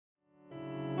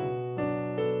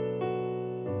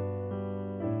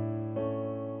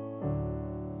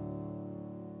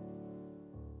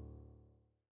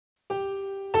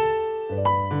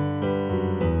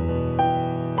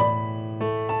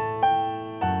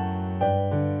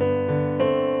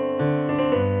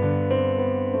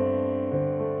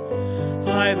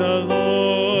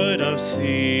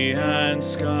sea and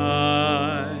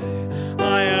sky.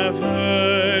 I have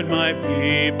heard my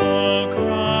people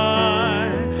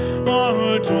cry, all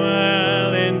who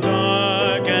dwell in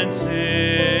dark and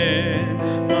sin,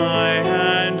 my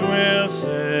hand will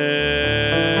save.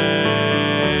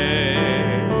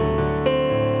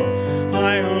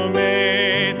 I who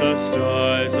made the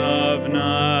stars of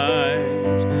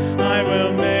night, I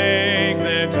will make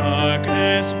their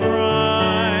darkness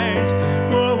bright,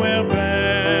 who will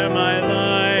bear my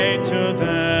light to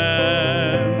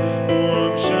them,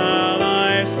 whom shall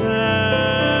I send?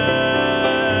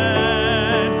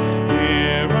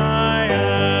 Here I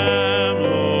am,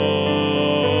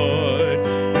 Lord,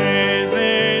 is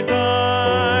it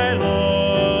thy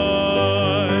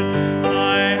Lord?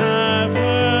 I have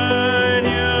heard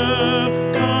you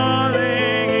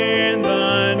calling in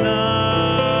the night.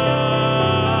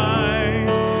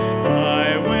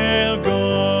 I will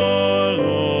go,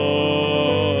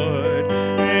 Lord,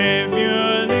 if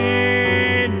you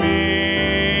lead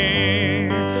me.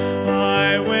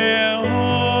 I will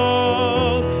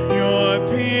hold your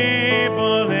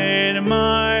people in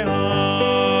my heart.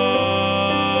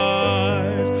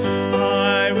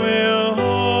 I will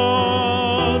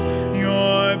hold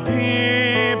your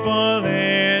people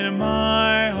in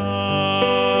my heart.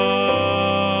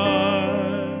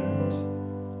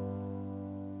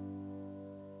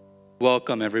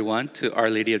 Welcome, everyone, to Our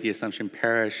Lady of the Assumption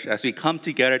Parish as we come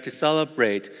together to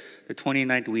celebrate the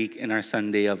 29th week in our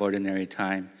Sunday of Ordinary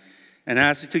Time. And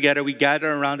as together we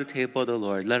gather around the table of the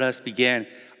Lord, let us begin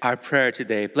our prayer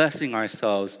today, blessing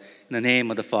ourselves in the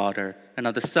name of the Father, and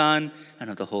of the Son,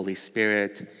 and of the Holy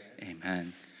Spirit.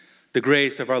 Amen. The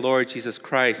grace of our Lord Jesus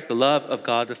Christ, the love of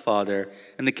God the Father,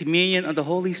 and the communion of the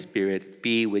Holy Spirit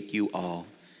be with you all.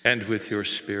 And with your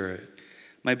spirit.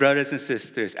 My brothers and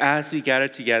sisters, as we gather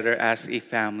together as a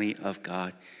family of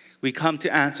God, we come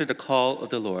to answer the call of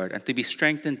the Lord and to be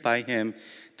strengthened by him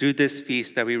through this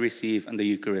feast that we receive on the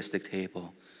Eucharistic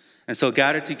table. And so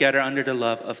gathered together under the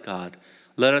love of God,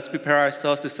 let us prepare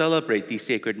ourselves to celebrate these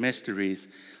sacred mysteries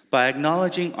by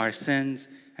acknowledging our sins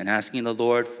and asking the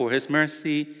Lord for his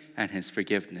mercy and his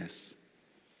forgiveness.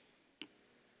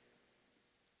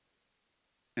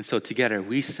 And so together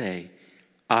we say,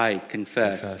 I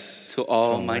confess to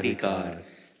Almighty God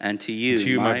and to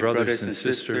you, my brothers and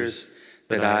sisters,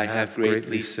 that I have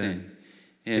greatly sinned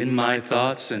in my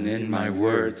thoughts and in my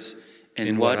words,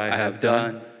 in what I have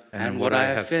done and what I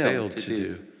have failed to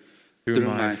do, through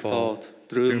my fault,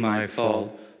 through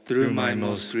my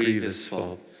most grievous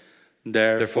fault.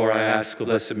 Therefore I ask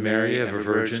Blessed Mary, ever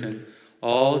Virgin,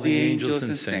 all the angels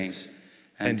and saints,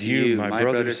 and you, my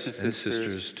brothers and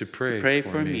sisters, to pray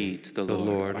for me to the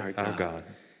Lord our God.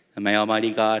 And may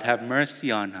Almighty God have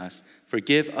mercy on us,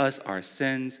 forgive us our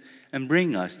sins, and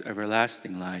bring us to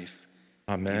everlasting life.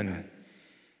 Amen.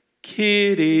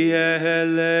 Kyrie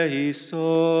eleison.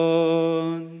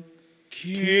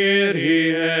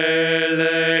 Kyrie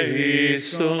eleison.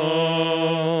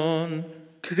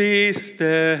 Christe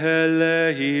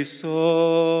eleison.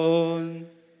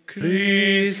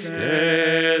 Christe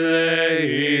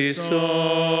eleison.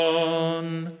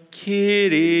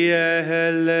 Kyrie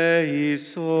eleison.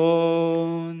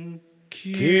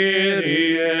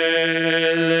 Kyrie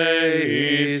eleison.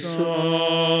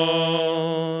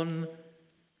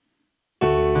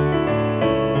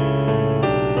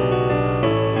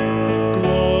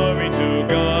 Glory to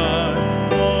God,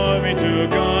 glory to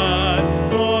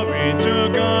God, glory to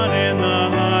God in the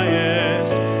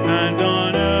highest, and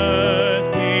on earth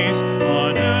peace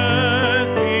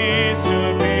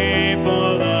to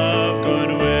people of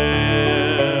good will.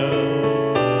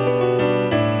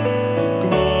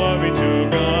 Glory to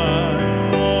God,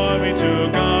 glory to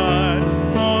God,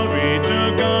 glory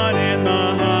to God in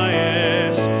the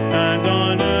highest, and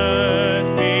on earth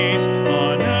peace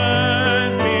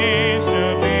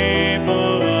to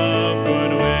people of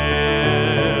good will.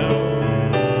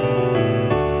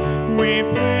 We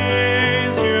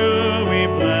praise you, we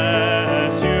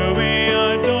bless you, we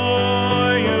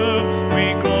adore you, we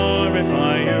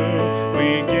glorify you, we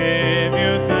give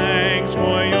you thanks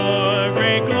for your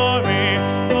great glory,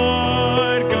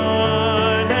 Lord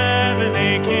God,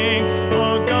 heavenly King,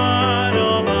 O God,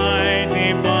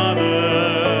 almighty Father.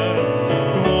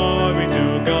 Glory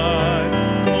to God,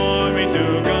 glory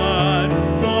to God,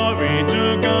 glory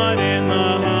to God in the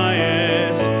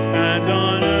highest, and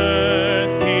on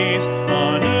earth peace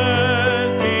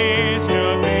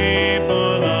to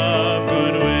people of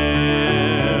good will.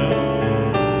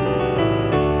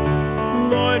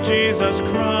 Lord Jesus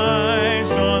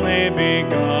Christ, only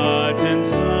begotten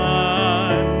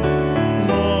Son,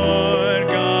 Lord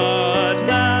God,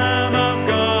 Lamb of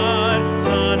God,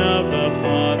 Son of the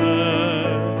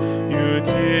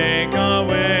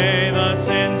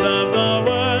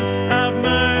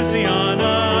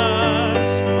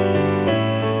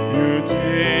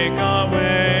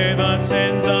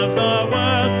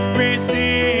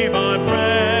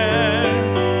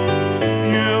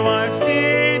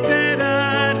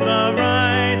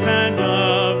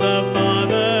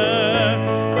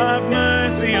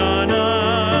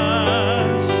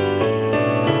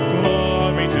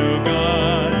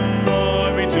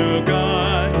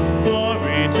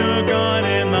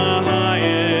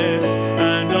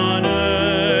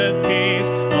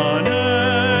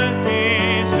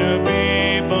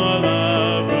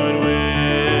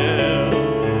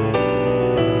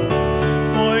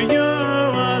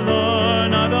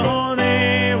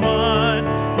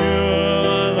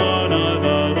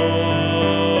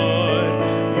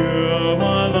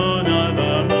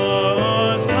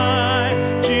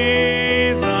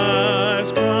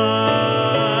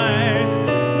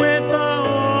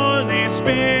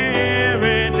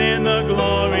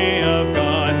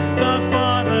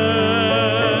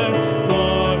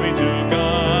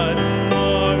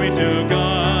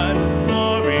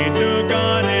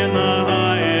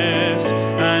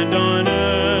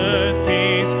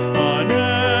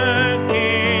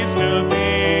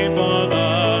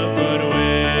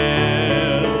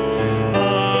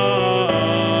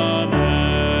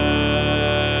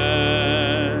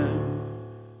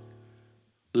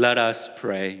Let us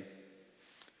pray.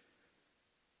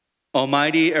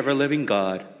 Almighty, ever-living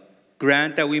God,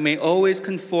 grant that we may always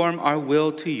conform our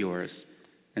will to yours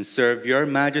and serve your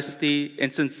majesty in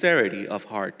sincerity of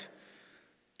heart.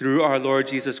 Through our Lord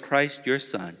Jesus Christ, your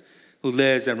Son, who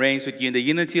lives and reigns with you in the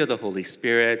unity of the Holy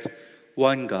Spirit,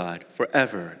 one God,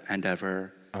 forever and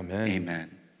ever. Amen.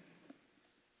 Amen.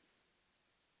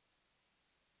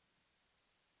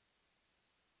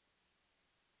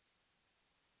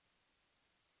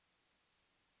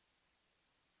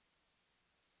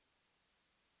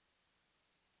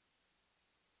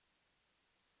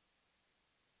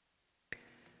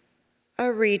 A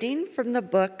reading from the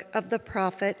book of the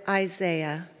prophet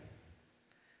Isaiah.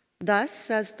 Thus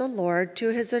says the Lord to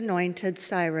his anointed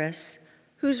Cyrus,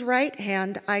 whose right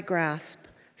hand I grasp,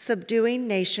 subduing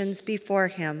nations before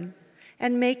him,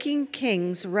 and making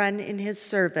kings run in his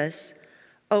service,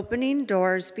 opening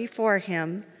doors before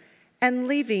him, and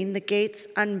leaving the gates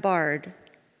unbarred.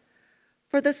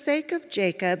 For the sake of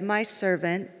Jacob, my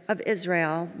servant, of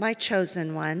Israel, my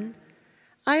chosen one,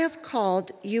 I have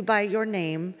called you by your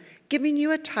name, giving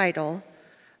you a title,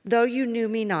 though you knew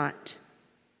me not.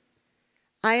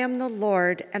 I am the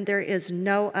Lord, and there is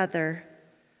no other.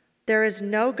 There is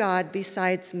no God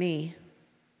besides me.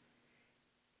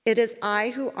 It is I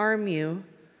who arm you,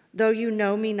 though you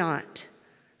know me not,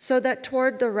 so that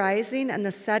toward the rising and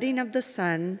the setting of the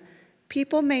sun,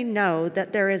 people may know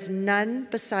that there is none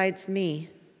besides me.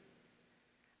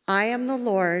 I am the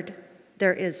Lord,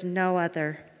 there is no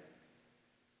other.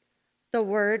 The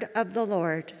word of the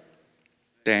Lord.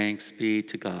 Thanks be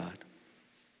to God.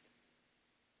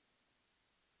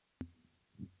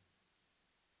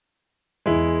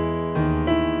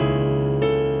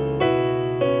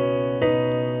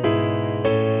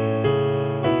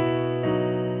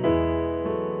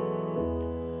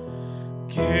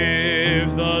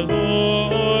 Give the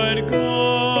Lord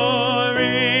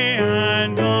glory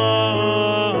and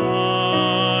honor.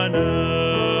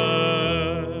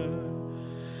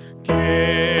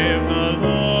 Give the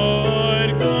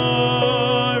Lord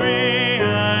glory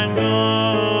and honor.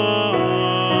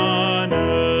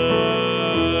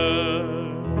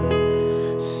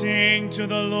 Sing to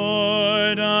the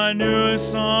Lord a new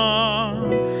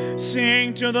song.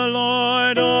 Sing to the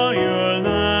Lord, all your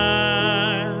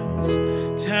lands.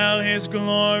 Tell his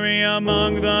glory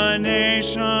among the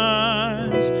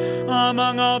nations,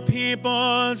 among all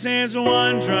peoples his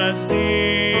wondrous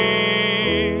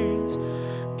deeds.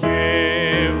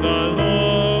 Give the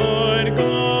Lord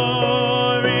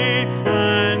glory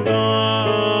and honor.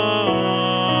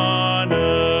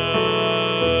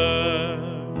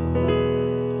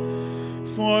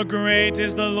 For great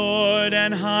is the Lord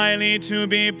and highly to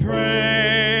be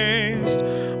praised.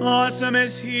 Awesome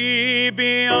is he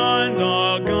beyond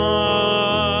all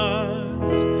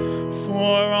gods.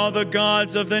 For all the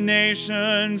gods of the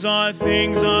nations are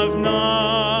things of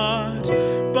naught,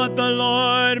 but the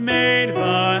Lord made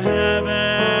the heavens.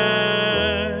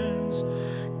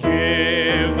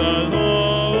 Give the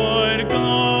Lord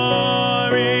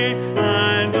glory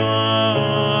and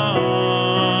honor.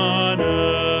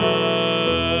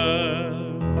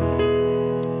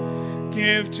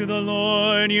 Give to the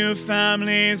Lord, you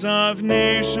families of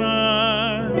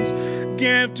nations.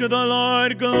 Give to the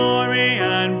Lord glory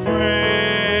and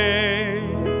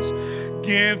praise.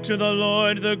 Give to the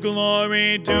Lord the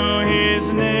glory due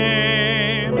his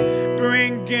name.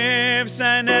 Bring gifts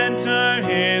and enter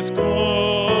his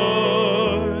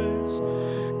courts.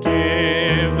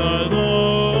 Give the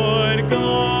Lord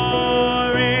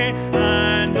glory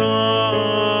and honor.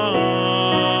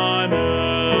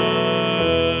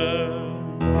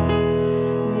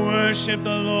 Worship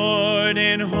the Lord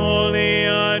in holy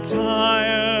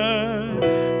attire.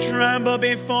 Tremble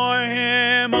before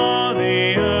him, all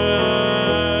the earth.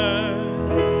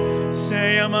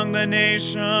 Say among the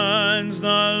nations,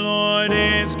 the Lord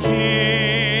is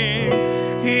king.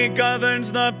 He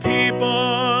governs the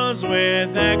peoples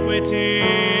with equity.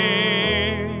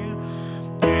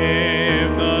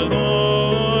 Give the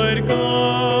Lord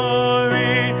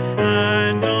glory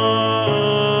and honor.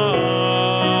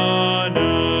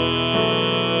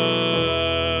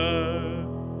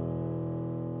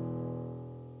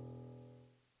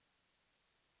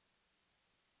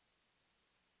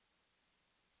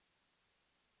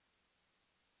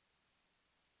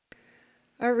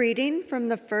 A reading from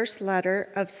the first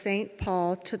letter of St.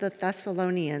 Paul to the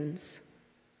Thessalonians.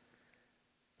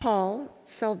 Paul,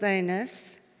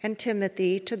 Silvanus, and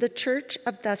Timothy to the Church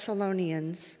of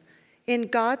Thessalonians, in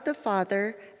God the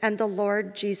Father and the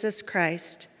Lord Jesus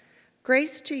Christ,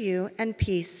 grace to you and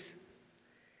peace.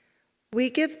 We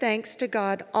give thanks to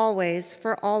God always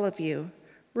for all of you,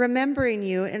 remembering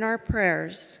you in our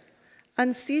prayers,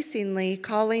 unceasingly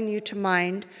calling you to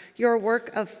mind your work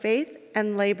of faith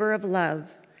and labor of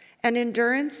love, and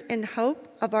endurance in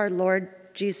hope of our Lord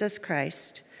Jesus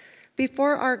Christ,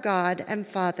 before our God and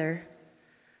Father,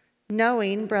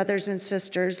 knowing, brothers and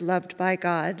sisters loved by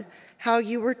God, how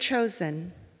you were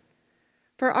chosen.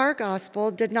 For our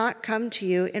gospel did not come to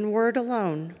you in word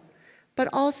alone, but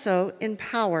also in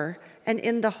power and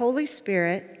in the Holy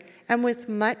Spirit and with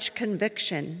much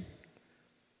conviction.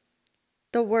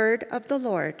 The word of the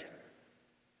Lord.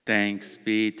 Thanks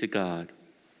be to God.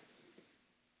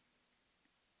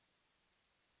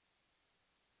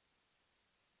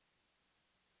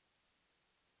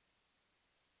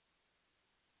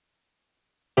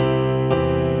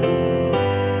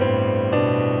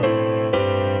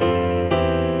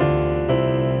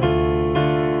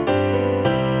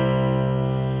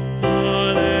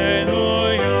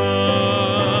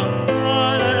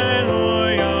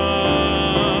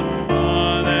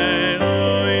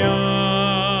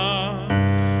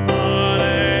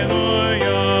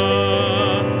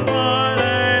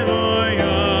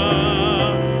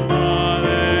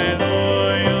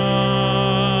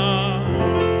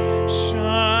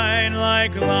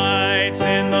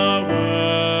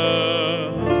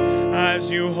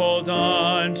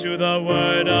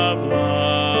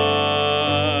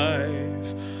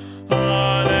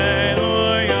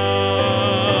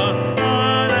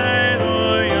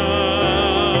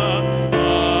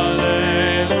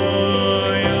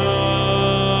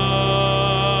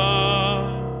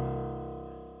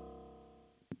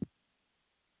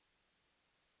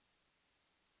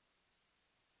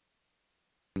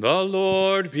 The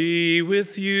Lord be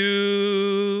with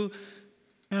you.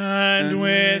 And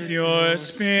with your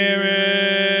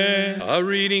spirit. A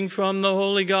reading from the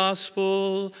Holy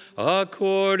Gospel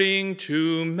according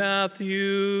to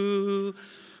Matthew.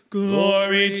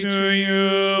 Glory to you,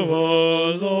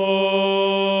 O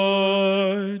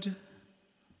Lord.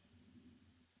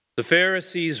 The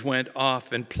Pharisees went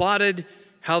off and plotted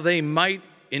how they might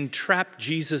entrap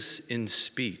Jesus in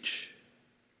speech.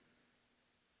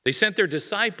 They sent their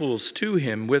disciples to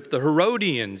him with the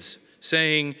Herodians,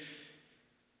 saying,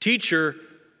 "Teacher,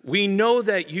 we know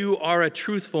that you are a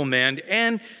truthful man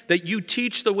and that you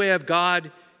teach the way of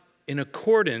God in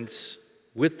accordance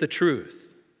with the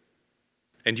truth.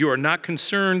 And you are not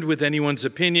concerned with anyone's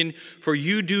opinion, for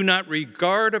you do not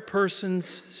regard a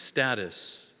person's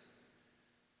status.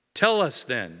 Tell us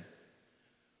then,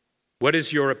 what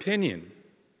is your opinion?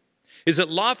 Is it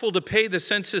lawful to pay the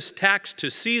census tax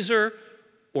to Caesar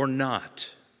or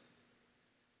not?"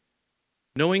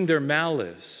 Knowing their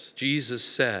malice, Jesus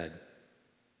said,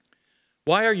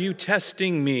 "Why are you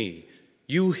testing me,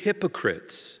 you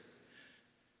hypocrites?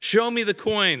 Show me the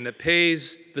coin that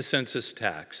pays the census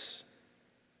tax."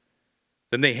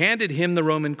 Then they handed him the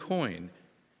Roman coin,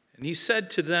 and he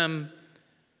said to them,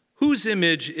 "Whose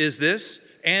image is this,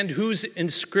 and whose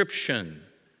inscription?"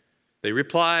 They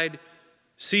replied,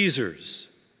 "Caesar's."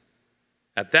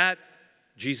 At that,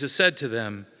 Jesus said to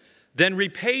them, "Then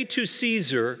repay to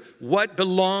Caesar what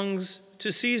belongs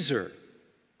to Caesar,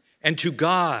 and to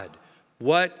God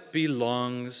what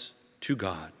belongs to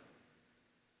God."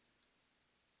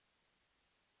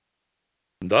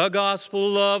 The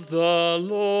Gospel of the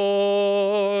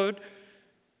Lord.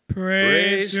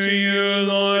 Praise to you,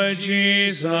 Lord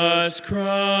Jesus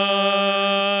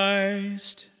Christ.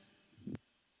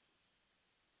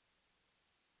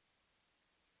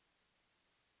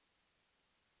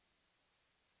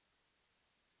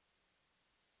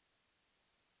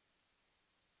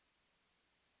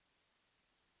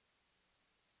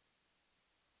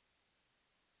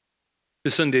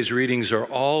 This Sunday's readings are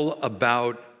all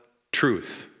about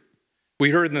truth. We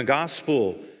heard in the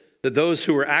gospel that those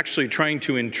who were actually trying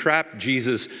to entrap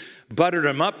Jesus buttered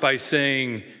him up by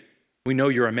saying, "We know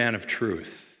you're a man of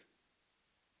truth."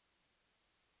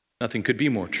 Nothing could be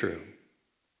more true.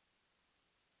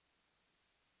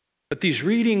 But these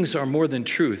readings are more than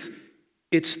truth.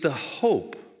 It's the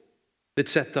hope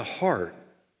that's at the heart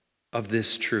of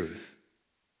this truth.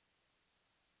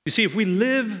 You see, if we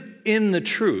live in the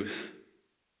truth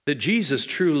that Jesus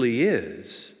truly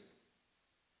is,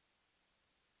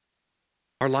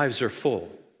 our lives are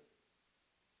full.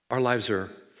 Our lives are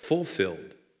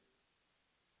fulfilled.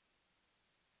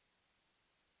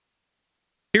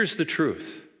 Here's the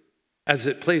truth as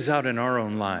it plays out in our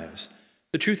own lives.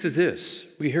 The truth is this,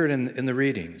 we hear it in the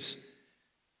readings,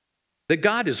 that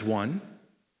God is one,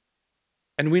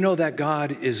 and we know that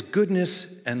God is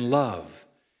goodness and love.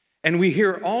 And we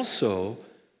hear also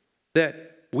that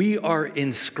we are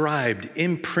inscribed,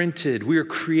 imprinted, we are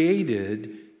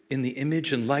created in the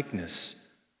image and likeness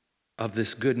of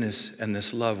this goodness and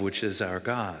this love which is our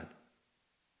God.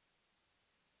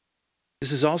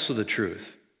 This is also the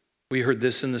truth. We heard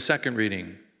this in the second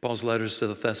reading, Paul's letters to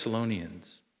the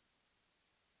Thessalonians.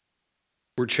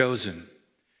 We're chosen.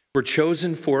 We're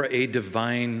chosen for a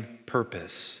divine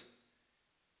purpose.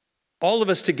 All of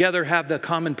us together have the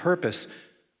common purpose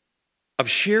of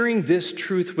sharing this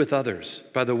truth with others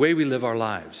by the way we live our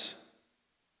lives.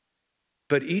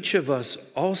 But each of us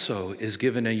also is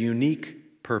given a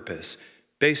unique purpose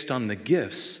based on the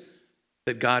gifts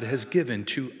that God has given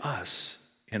to us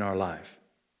in our life.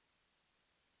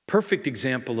 Perfect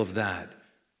example of that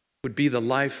would be the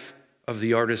life of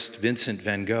the artist Vincent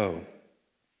van Gogh.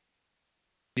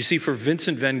 You see, for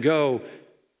Vincent van Gogh,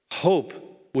 hope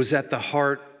was at the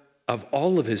heart of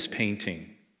all of his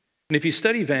painting. And if you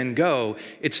study Van Gogh,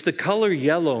 it's the color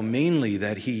yellow mainly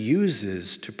that he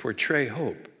uses to portray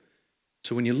hope.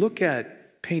 So when you look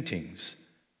at paintings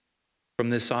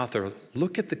from this author,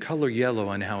 look at the color yellow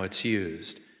and how it's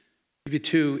used. I'll give you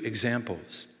two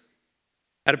examples.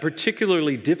 At a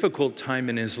particularly difficult time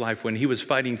in his life when he was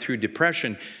fighting through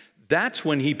depression, that's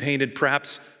when he painted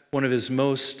perhaps one of his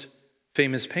most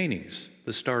famous paintings,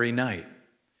 The Starry Night.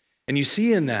 And you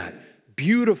see in that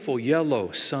beautiful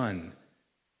yellow sun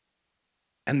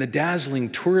and the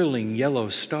dazzling, twirling yellow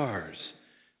stars.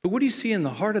 But what do you see in the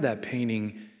heart of that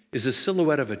painting is a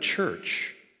silhouette of a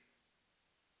church,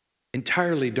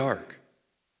 entirely dark,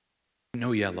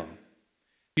 no yellow.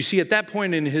 You see, at that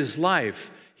point in his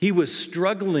life, he was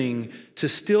struggling to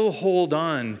still hold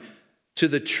on to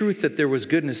the truth that there was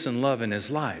goodness and love in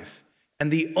his life.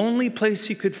 And the only place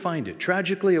he could find it,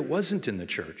 tragically, it wasn't in the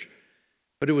church,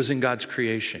 but it was in God's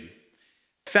creation.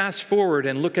 Fast forward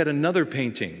and look at another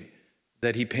painting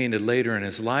that he painted later in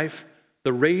his life,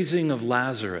 The Raising of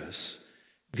Lazarus.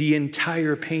 The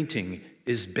entire painting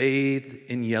is bathed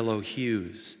in yellow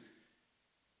hues.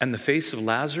 And the face of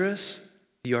Lazarus,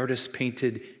 the artist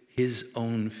painted his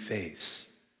own face.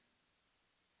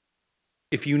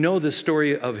 If you know the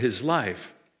story of his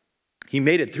life, he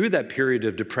made it through that period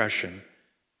of depression.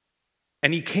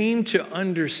 And he came to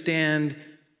understand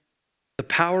the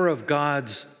power of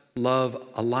God's love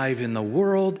alive in the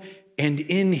world and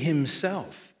in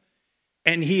himself.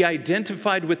 And he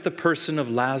identified with the person of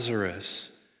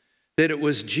Lazarus, that it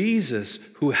was Jesus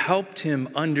who helped him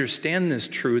understand this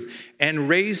truth and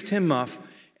raised him up.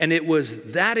 And it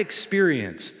was that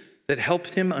experience that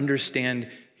helped him understand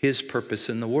his purpose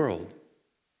in the world.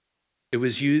 It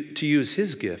was to use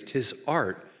his gift, his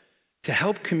art, to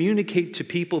help communicate to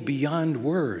people beyond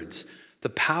words the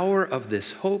power of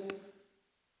this hope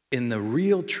in the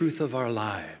real truth of our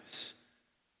lives,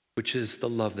 which is the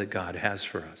love that God has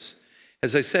for us.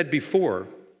 As I said before,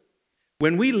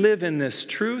 when we live in this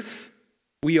truth,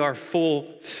 we are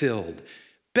fulfilled.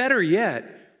 Better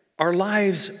yet, our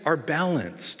lives are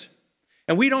balanced.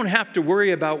 And we don't have to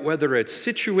worry about whether it's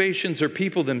situations or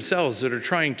people themselves that are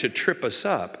trying to trip us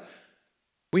up.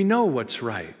 We know what's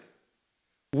right.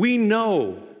 We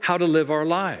know how to live our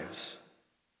lives.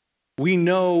 We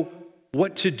know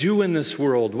what to do in this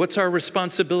world, what's our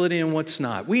responsibility and what's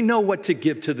not. We know what to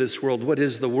give to this world, what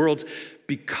is the world's,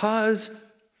 because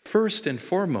first and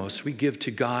foremost, we give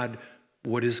to God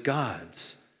what is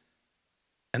God's.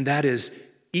 And that is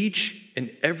each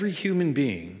and every human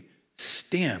being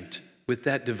stamped with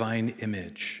that divine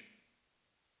image,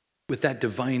 with that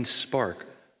divine spark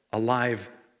alive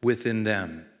within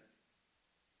them.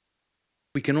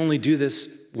 We can only do this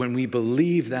when we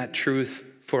believe that truth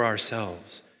for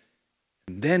ourselves.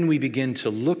 And then we begin to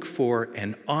look for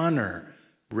and honor,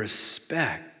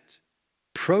 respect,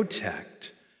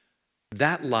 protect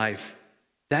that life,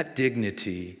 that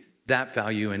dignity, that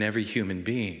value in every human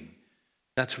being.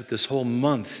 That's what this whole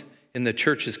month in the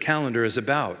church's calendar is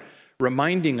about,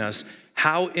 reminding us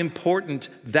how important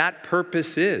that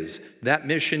purpose is, that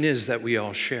mission is that we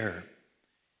all share.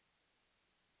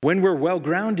 When we're well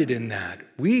grounded in that,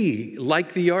 we,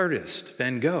 like the artist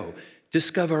Van Gogh,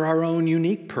 discover our own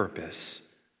unique purpose,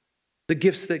 the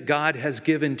gifts that God has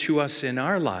given to us in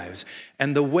our lives,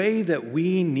 and the way that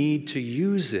we need to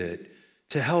use it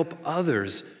to help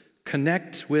others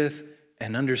connect with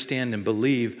and understand and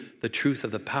believe the truth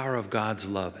of the power of God's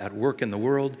love at work in the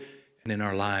world and in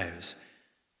our lives.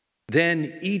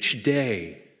 Then each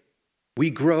day, we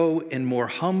grow in more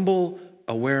humble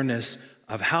awareness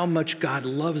of how much God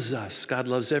loves us. God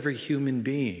loves every human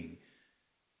being.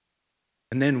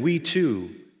 And then we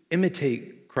too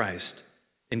imitate Christ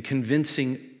in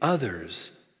convincing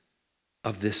others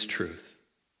of this truth.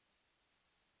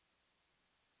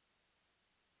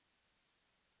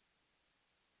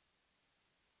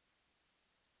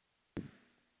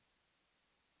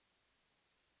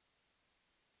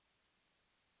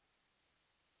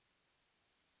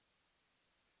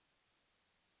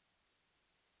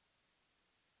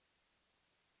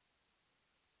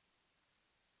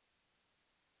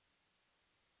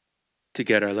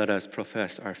 Together, let us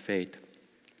profess our faith.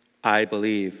 I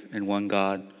believe in one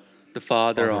God, the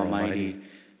Father Almighty,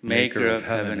 maker of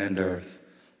heaven and earth,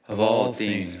 of all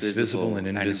things visible and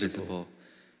invisible.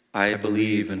 I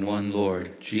believe in one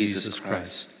Lord, Jesus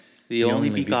Christ, the only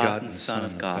begotten Son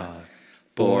of God,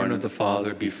 born of the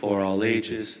Father before all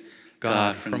ages,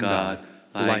 God from God,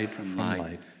 light from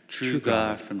light, true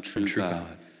God from true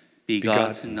God,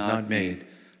 begotten, not made,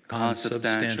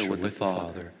 consubstantial with the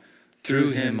Father.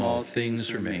 Through him all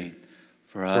things were made.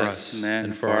 For us men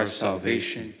and for our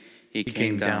salvation, he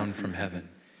came down from heaven,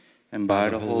 and by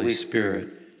the Holy Spirit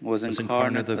was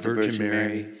incarnate of the Virgin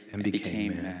Mary and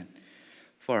became man.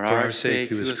 For our sake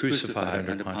he was crucified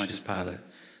under Pontius Pilate.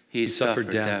 He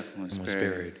suffered death and was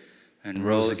buried, and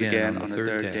rose again on the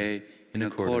third day in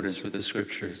accordance with the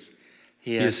Scriptures.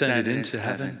 He ascended into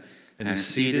heaven and is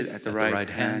seated at the right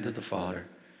hand of the Father.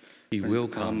 He will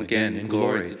come again in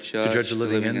glory to judge the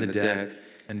living and the dead,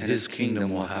 and his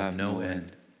kingdom will have no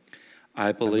end.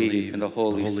 I believe in the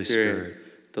Holy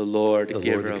Spirit, the Lord, the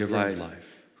giver of life,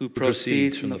 who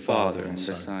proceeds from the Father and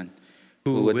the Son,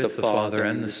 who with the Father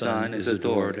and the Son is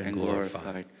adored and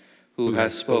glorified, who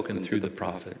has spoken through the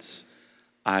prophets.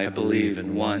 I believe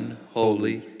in one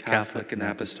holy, Catholic, and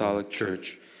Apostolic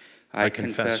Church. I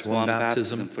confess one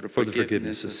baptism for the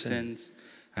forgiveness of sins,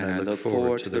 and I look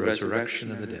forward to the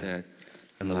resurrection of the dead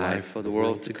and the life of the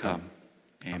world to come.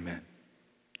 Amen.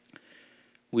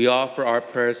 We offer our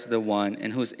prayers to the one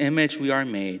in whose image we are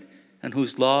made and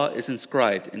whose law is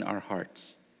inscribed in our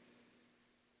hearts.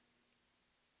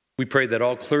 We pray that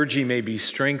all clergy may be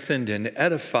strengthened and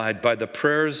edified by the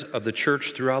prayers of the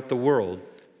church throughout the world.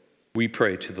 We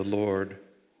pray to the Lord.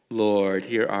 Lord,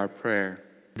 hear our prayer.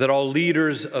 That all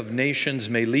leaders of nations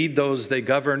may lead those they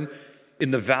govern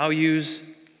in the values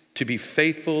to be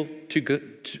faithful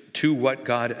to what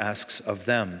God asks of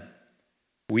them.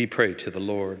 We pray to the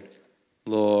Lord.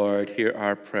 Lord, hear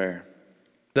our prayer.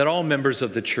 That all members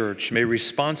of the church may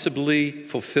responsibly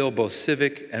fulfill both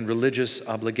civic and religious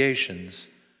obligations.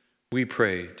 We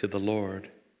pray to the Lord.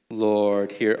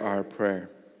 Lord, hear our prayer.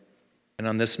 And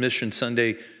on this Mission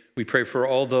Sunday, we pray for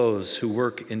all those who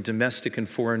work in domestic and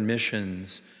foreign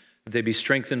missions, that they be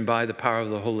strengthened by the power of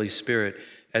the Holy Spirit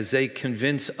as they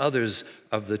convince others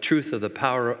of the truth of the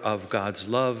power of God's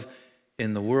love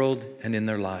in the world and in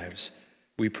their lives.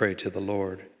 We pray to the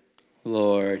Lord.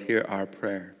 Lord, hear our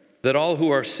prayer. That all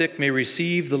who are sick may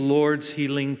receive the Lord's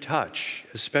healing touch,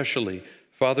 especially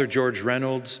Father George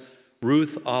Reynolds,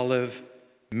 Ruth Olive,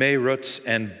 May Rutz,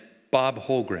 and Bob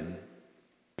Holgren.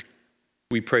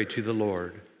 We pray to the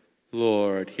Lord.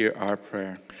 Lord, hear our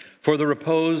prayer. For the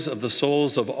repose of the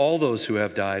souls of all those who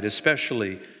have died,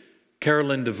 especially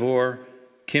Carolyn DeVore,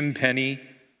 Kim Penny,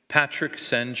 Patrick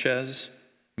Sanchez,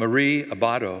 Marie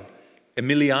Abado,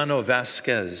 Emiliano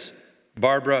Vasquez,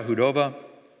 Barbara Hudoba,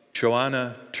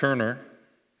 Joanna Turner,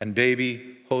 and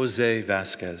baby Jose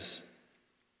Vasquez.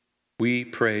 We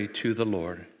pray to the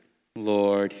Lord.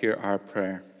 Lord, hear our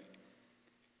prayer.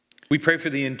 We pray for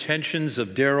the intentions of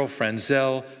Daryl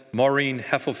Franzel, Maureen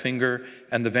Heffelfinger,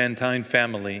 and the Van Tyne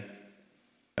family,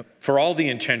 for all the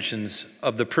intentions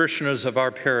of the parishioners of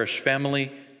our parish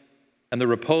family, and the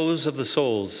repose of the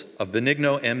souls of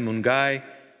Benigno M. Mungay,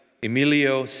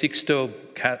 Emilio Sixto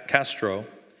Castro,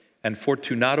 and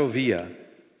Fortunato Villa,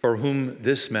 for whom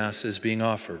this Mass is being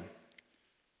offered.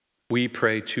 We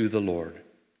pray to the Lord.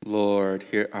 Lord,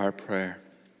 hear our prayer.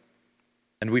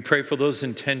 And we pray for those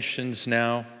intentions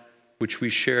now which we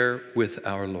share with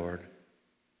our Lord.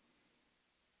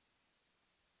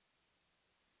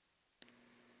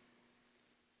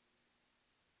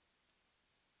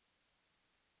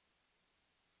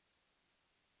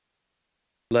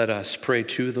 Let us pray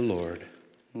to the Lord.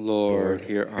 Lord,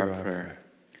 hear our prayer.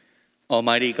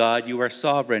 Almighty God, you are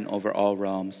sovereign over all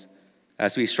realms.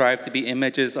 As we strive to be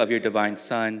images of your divine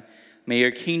Son, may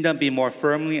your kingdom be more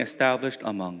firmly established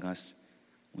among us.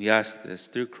 We ask this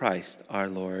through Christ our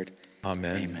Lord.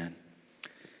 Amen. Amen.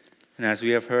 And as we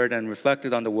have heard and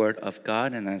reflected on the word of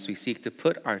God, and as we seek to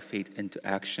put our faith into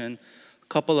action, a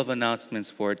couple of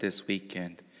announcements for this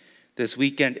weekend. This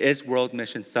weekend is World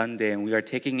Mission Sunday, and we are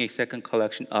taking a second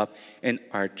collection up in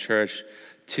our church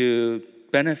to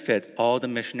benefit all the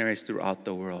missionaries throughout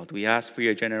the world. We ask for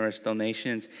your generous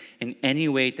donations in any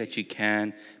way that you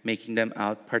can, making them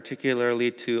out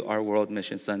particularly to our World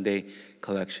Mission Sunday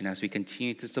collection as we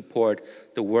continue to support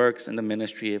the works and the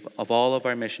ministry of all of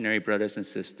our missionary brothers and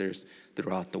sisters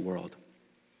throughout the world.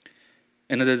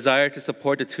 In a desire to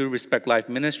support the two Respect Life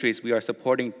ministries, we are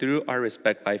supporting through our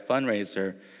Respect Life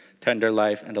fundraiser, Tender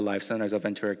Life and the Life Centers of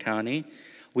Ventura County.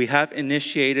 We have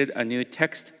initiated a new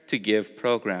Text to Give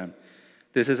program.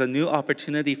 This is a new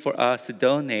opportunity for us to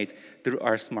donate through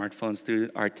our smartphones, through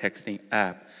our texting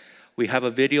app. We have a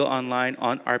video online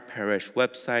on our parish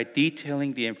website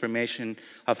detailing the information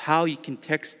of how you can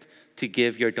text to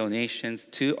give your donations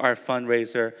to our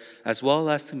fundraiser, as well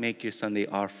as to make your Sunday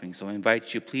offering. So I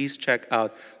invite you, please check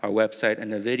out our website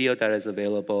and the video that is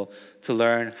available to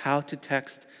learn how to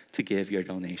text to give your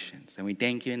donations. And we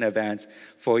thank you in advance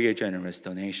for your generous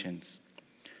donations.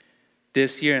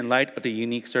 This year, in light of the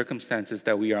unique circumstances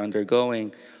that we are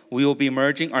undergoing, we will be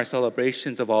merging our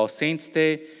celebrations of All Saints'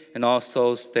 Day and All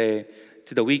Souls' Day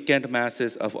to the weekend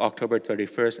masses of October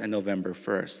 31st and November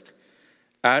 1st.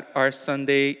 At our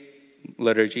Sunday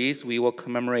liturgies, we will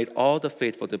commemorate all the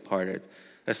faithful departed,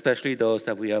 especially those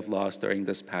that we have lost during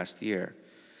this past year.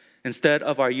 Instead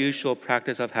of our usual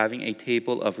practice of having a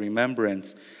table of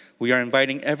remembrance, we are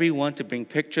inviting everyone to bring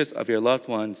pictures of your loved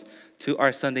ones to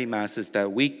our Sunday masses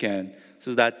that weekend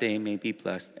so that they may be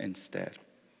blessed instead.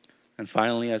 And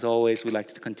finally, as always, we'd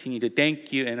like to continue to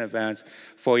thank you in advance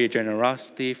for your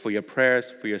generosity, for your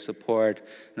prayers, for your support,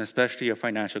 and especially your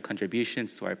financial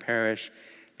contributions to our parish.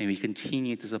 May we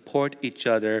continue to support each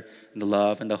other in the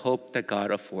love and the hope that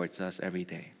God affords us every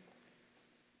day.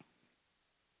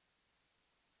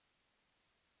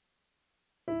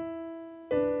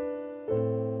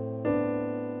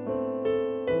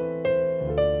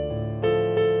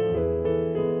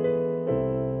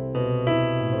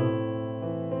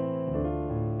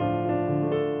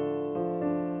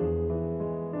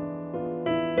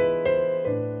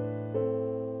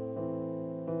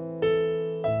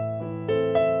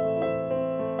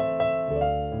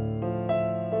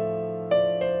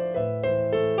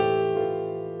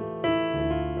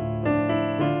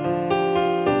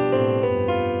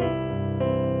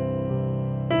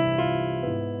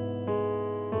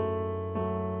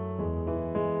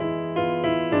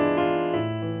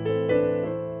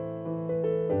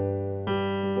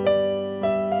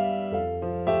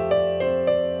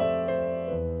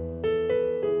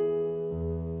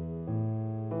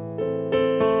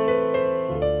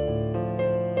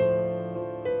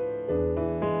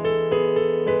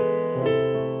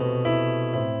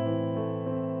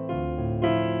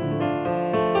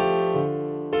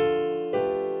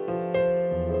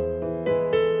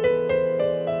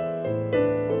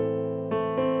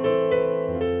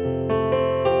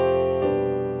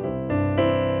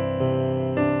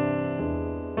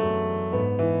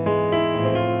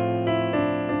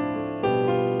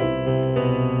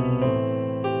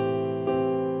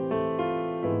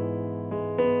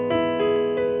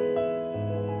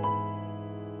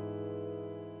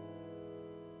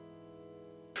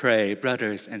 Pray,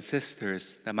 brothers and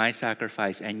sisters, that my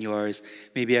sacrifice and yours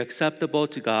may be acceptable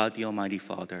to God, the Almighty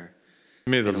Father.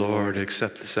 May the Lord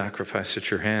accept the sacrifice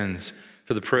at your hands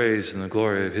for the praise and the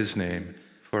glory of his name,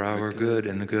 for our good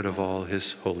and the good of all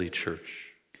his holy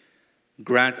church.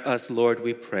 Grant us, Lord,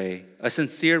 we pray, a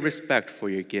sincere respect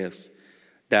for your gifts,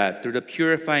 that through the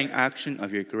purifying action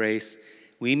of your grace,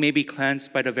 we may be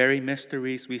cleansed by the very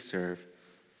mysteries we serve.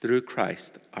 Through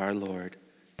Christ our Lord.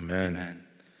 Amen. Amen.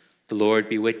 The Lord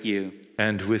be with you.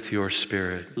 And with your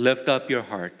spirit. Lift up your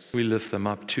hearts. We lift them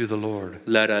up to the Lord.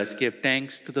 Let us give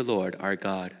thanks to the Lord our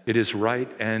God. It is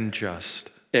right and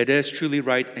just. It is truly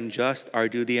right and just, our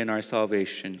duty and our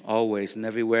salvation, always and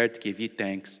everywhere to give you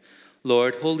thanks,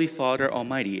 Lord, Holy Father,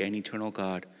 Almighty and eternal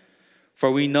God.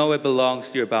 For we know it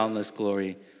belongs to your boundless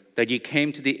glory, that you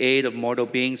came to the aid of mortal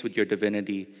beings with your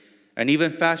divinity, and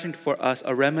even fashioned for us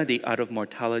a remedy out of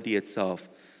mortality itself,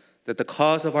 that the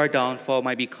cause of our downfall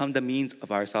might become the means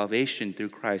of our salvation through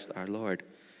Christ our Lord.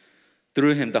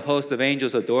 Through him the host of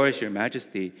angels adores your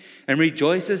majesty and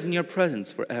rejoices in your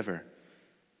presence forever.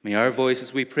 May our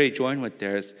voices, we pray, join with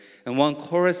theirs in one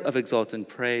chorus of exultant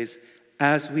praise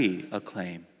as we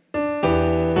acclaim.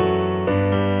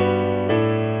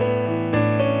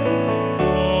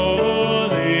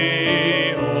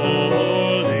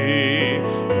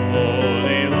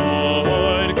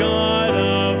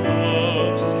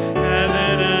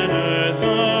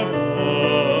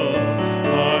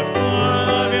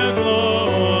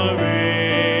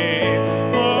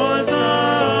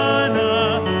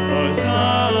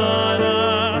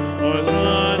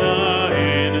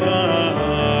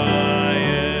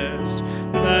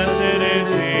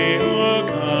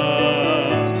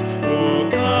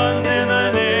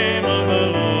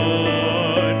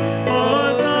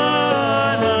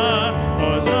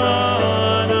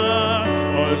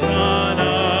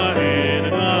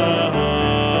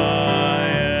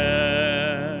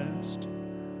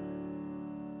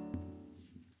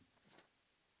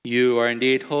 You are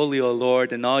indeed holy, O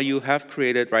Lord, and all you have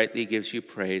created rightly gives you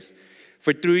praise.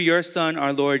 For through your Son,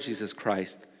 our Lord Jesus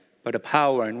Christ, By the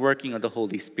power and working of the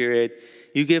Holy Spirit,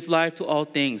 you give life to all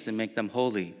things and make them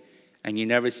holy. And you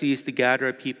never cease to gather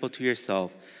a people to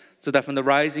yourself, so that from the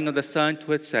rising of the sun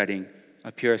to its setting,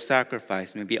 a pure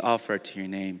sacrifice may be offered to your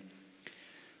name.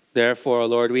 Therefore, O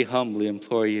Lord, we humbly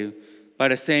implore you, by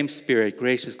the same Spirit,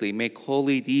 graciously make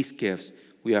holy these gifts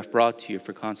we have brought to you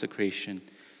for consecration,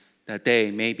 that they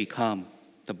may become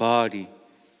the body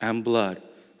and blood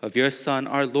of your Son,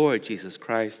 our Lord Jesus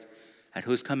Christ, at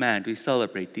whose command we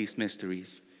celebrate these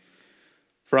mysteries.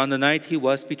 For on the night he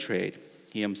was betrayed,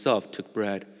 he himself took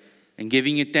bread, and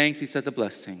giving you thanks, he said the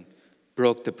blessing,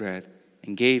 broke the bread,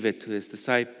 and gave it to his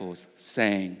disciples,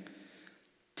 saying,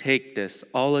 "Take this,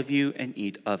 all of you, and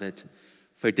eat of it,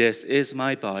 for this is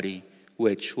my body,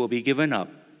 which will be given up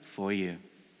for you."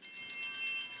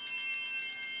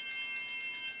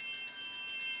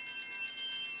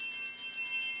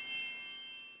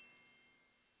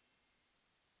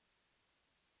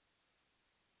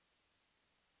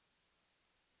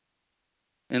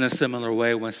 In a similar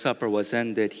way, when supper was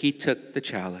ended, he took the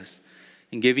chalice,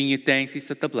 and giving you thanks, he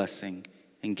said the blessing,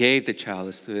 and gave the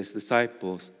chalice to his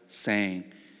disciples, saying,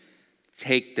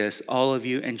 "Take this, all of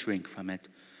you, and drink from it,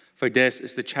 for this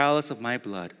is the chalice of my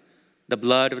blood, the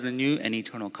blood of the new and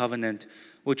eternal covenant,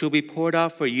 which will be poured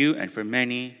out for you and for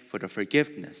many for the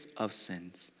forgiveness of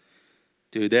sins.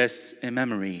 Do this in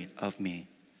memory of me."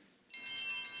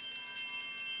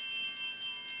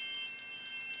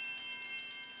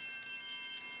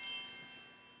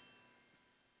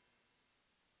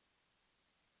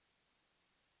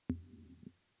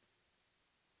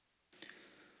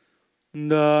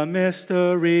 The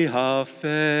mystery of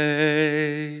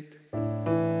faith.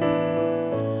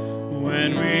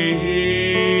 When we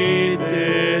eat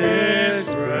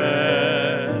this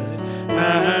bread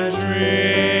and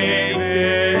drink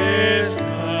this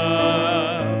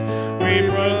cup, we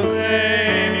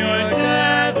proclaim your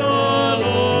death, O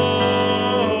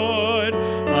Lord,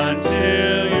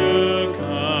 until you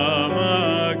come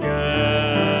again.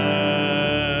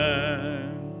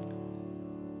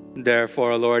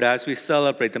 Therefore, Lord, as we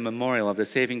celebrate the memorial of the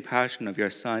saving passion of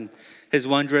your Son, his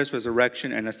wondrous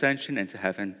resurrection and ascension into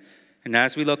heaven, and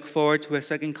as we look forward to his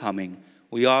second coming,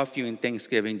 we offer you in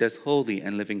thanksgiving this holy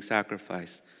and living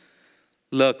sacrifice.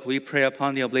 Look, we pray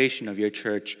upon the oblation of your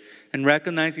church, and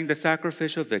recognizing the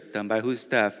sacrificial victim by whose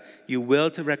death you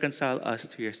will to reconcile us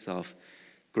to yourself,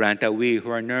 grant that we who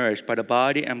are nourished by the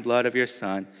body and blood of your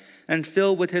Son and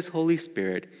filled with his Holy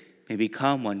Spirit may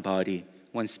become one body,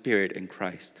 one spirit in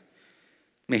Christ.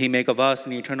 May he make of us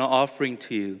an eternal offering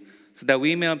to you, so that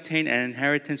we may obtain an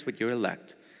inheritance with your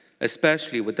elect,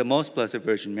 especially with the most blessed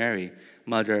Virgin Mary,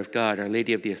 Mother of God, Our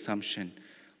Lady of the Assumption,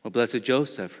 with blessed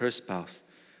Joseph, her spouse,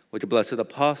 with the blessed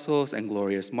apostles and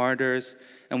glorious martyrs,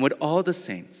 and with all the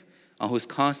saints, on whose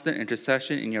constant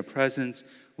intercession in your presence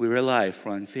we rely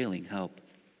for unfailing help.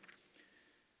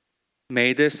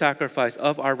 May this sacrifice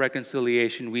of our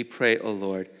reconciliation, we pray, O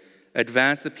Lord,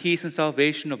 advance the peace and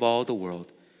salvation of all the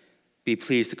world. Be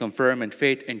pleased to confirm in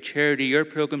faith and charity your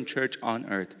pilgrim church on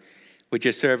earth, with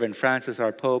your servant Francis,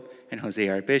 our Pope, and Jose,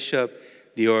 our Bishop,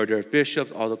 the order of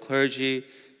bishops, all the clergy,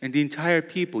 and the entire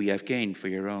people you have gained for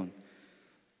your own.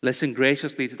 Listen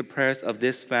graciously to the prayers of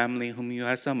this family whom you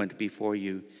have summoned before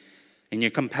you. In your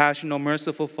compassion, O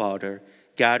merciful Father,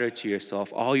 gather to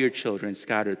yourself all your children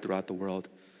scattered throughout the world.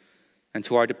 And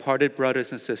to our departed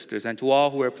brothers and sisters, and to all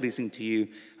who are pleasing to you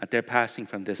at their passing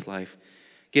from this life,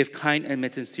 give kind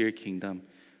admittance to your kingdom.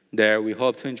 There we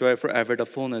hope to enjoy forever the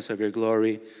fullness of your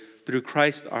glory, through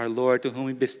Christ our Lord, to whom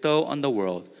we bestow on the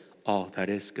world all that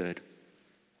is good.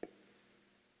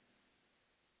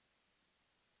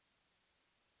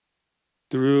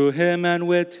 Through him and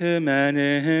with him and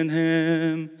in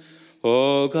him,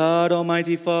 O God,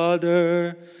 Almighty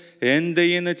Father, in the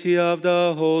unity of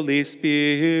the Holy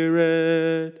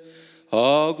Spirit,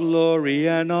 all glory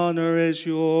and honor is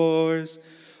yours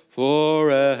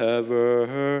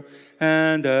forever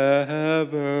and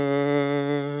ever.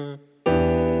 Amen,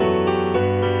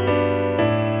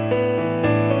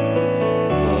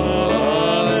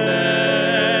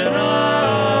 amen,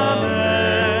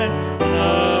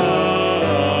 amen.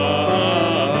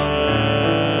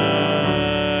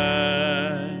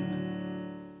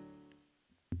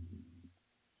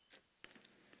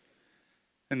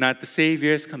 And at the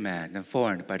Savior's command,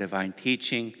 informed by divine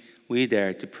teaching, we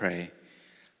dare to pray.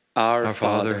 Our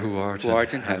Father, who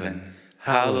art in heaven,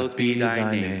 hallowed be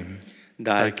thy name.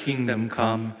 Thy kingdom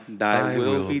come, thy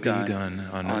will be done,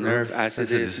 on earth as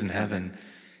it is in heaven.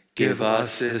 Give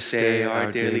us this day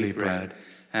our daily bread,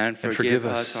 and forgive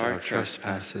us our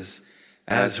trespasses,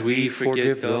 as we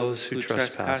forgive those who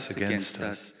trespass against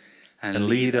us. And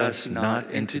lead us not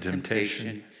into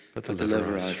temptation, but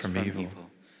deliver us from evil.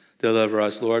 Deliver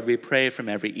us, Lord, we pray, from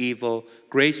every evil.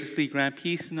 Graciously grant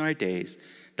peace in our days,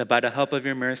 that by the help of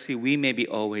your mercy we may be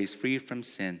always free from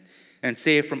sin and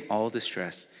safe from all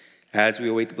distress, as we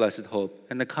await the blessed hope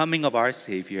and the coming of our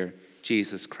Savior,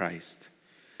 Jesus Christ.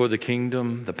 For the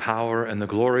kingdom, the power, and the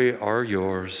glory are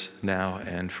yours, now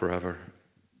and forever.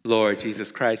 Lord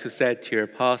Jesus Christ, who said to your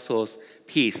apostles,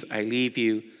 "Peace I leave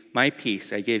you, my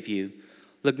peace I give you,"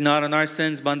 look not on our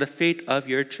sins, but on the faith of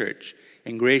your church,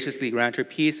 and graciously grant her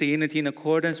peace and unity in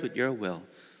accordance with your will,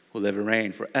 who live and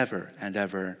reign forever and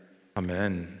ever.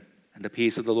 Amen. And the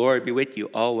peace of the Lord be with you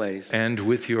always. And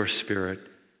with your spirit.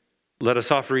 Let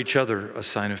us offer each other a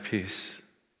sign of peace.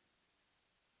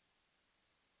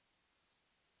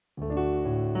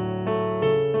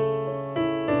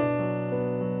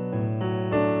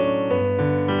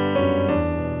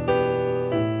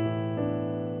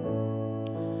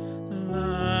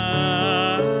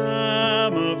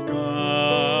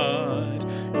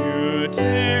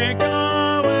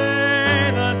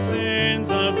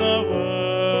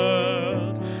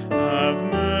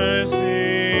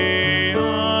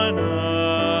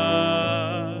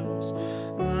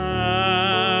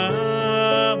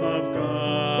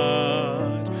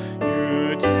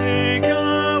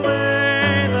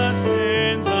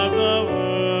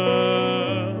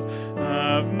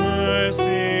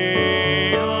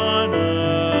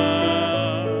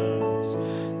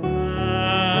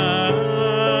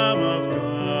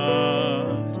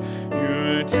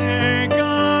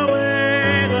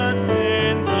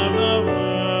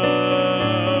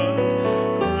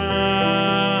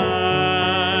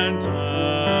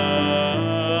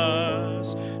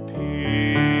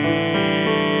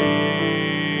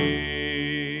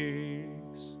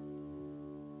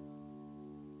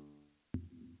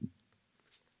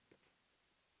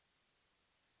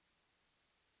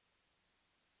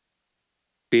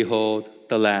 Behold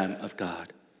the Lamb of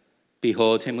God.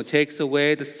 Behold him who takes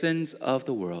away the sins of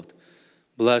the world.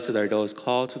 Blessed are those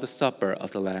called to the supper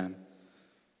of the Lamb.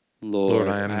 Lord,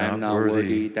 I am not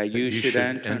worthy that you should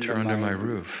enter under my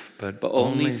roof, but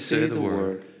only say the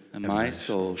word, and my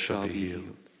soul shall be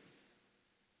healed.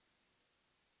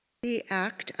 The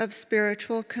act of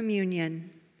spiritual communion.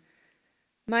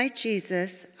 My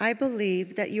Jesus, I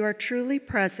believe that you are truly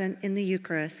present in the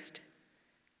Eucharist.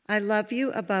 I love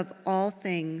you above all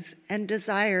things and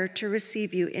desire to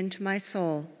receive you into my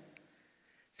soul.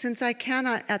 Since I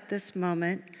cannot at this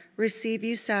moment receive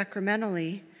you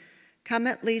sacramentally, come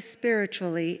at least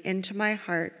spiritually into my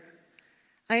heart.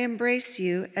 I embrace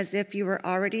you as if you were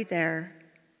already there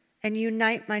and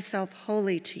unite myself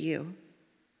wholly to you.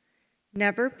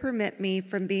 Never permit me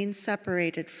from being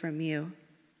separated from you.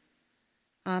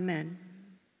 Amen.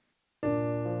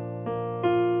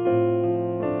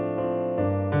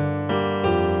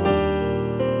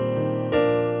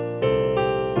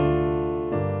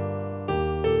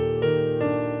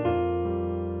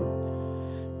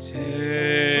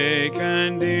 Take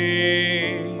and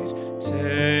eat,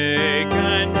 take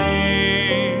and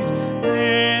eat.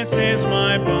 This is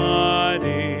my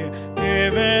body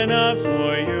given up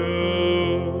for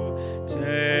you.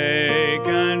 Take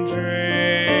and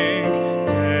drink,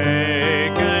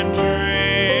 take and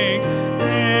drink.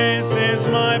 This is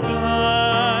my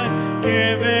blood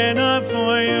given up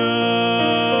for you.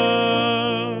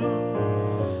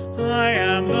 I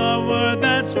am the word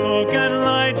that spoke and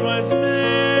light was made.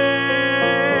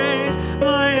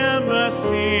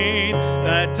 Seed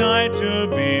that died to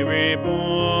be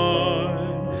reborn.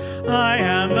 I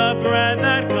am the bread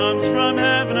that comes from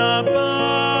heaven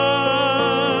above.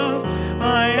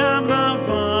 I am the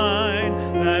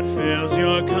vine that fills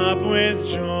your cup with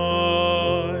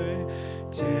joy.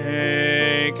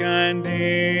 Take and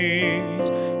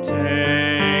eat,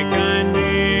 take and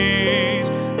eat.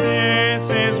 This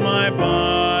is my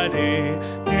body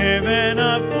given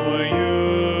up for you.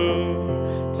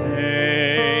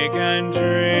 Take and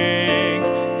drink,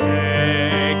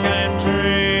 take and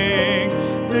drink.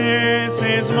 This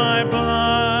is my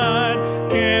blood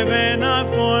given up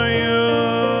for you.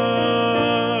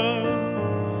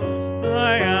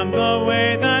 I am the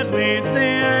way that leads the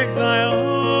exile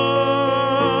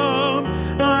home.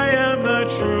 I am the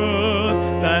truth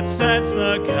that sets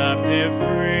the captive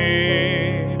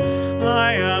free.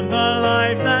 I am the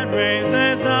life that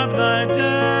raises up the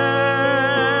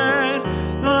dead.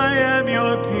 I am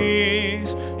your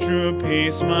peace, true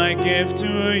peace, my gift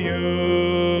to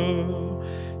you.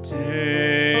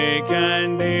 Take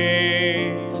and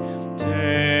eat,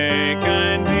 take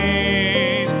and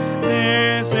eat.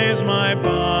 This is my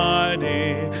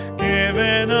body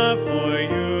given up for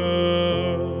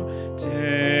you.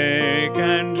 Take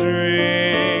and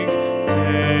drink,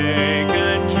 take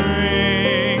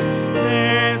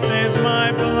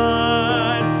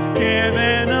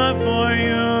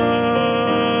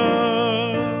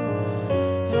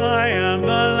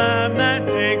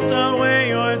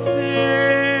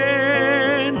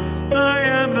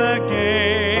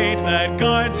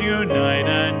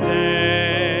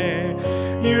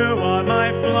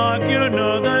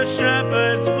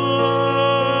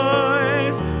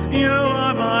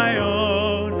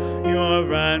The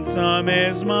ransom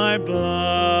is my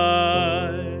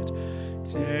blood.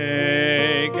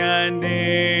 Take and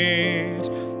eat,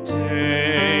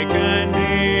 take and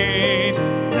eat.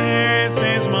 This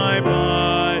is my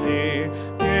body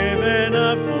given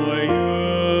up for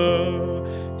you.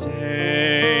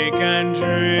 Take and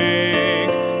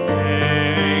drink,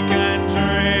 take and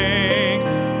drink.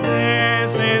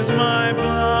 This is my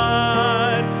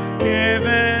blood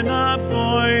given up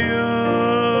for you.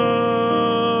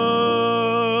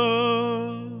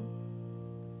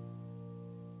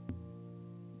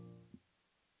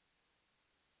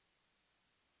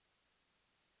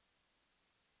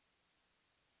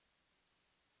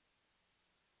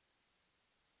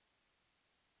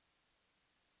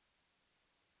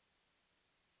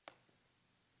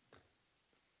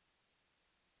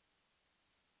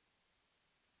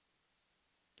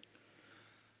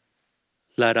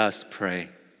 Let us pray.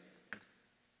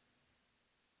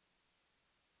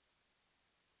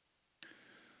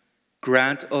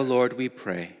 Grant, O Lord, we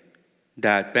pray,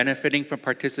 that benefiting from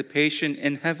participation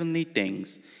in heavenly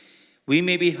things, we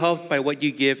may be helped by what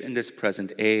you give in this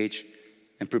present age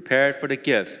and prepared for the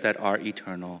gifts that are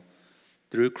eternal.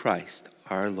 Through Christ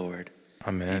our Lord.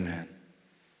 Amen. Amen.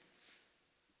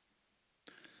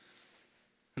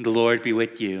 And the Lord be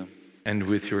with you. And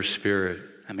with your spirit.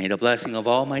 And may the blessing of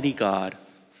Almighty God,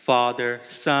 Father,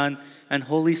 Son, and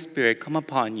Holy Spirit come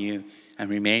upon you and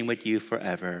remain with you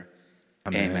forever.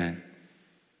 Amen. Amen.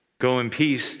 Go in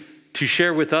peace to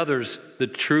share with others the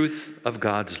truth of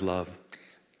God's love.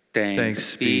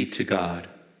 Thanks be to God.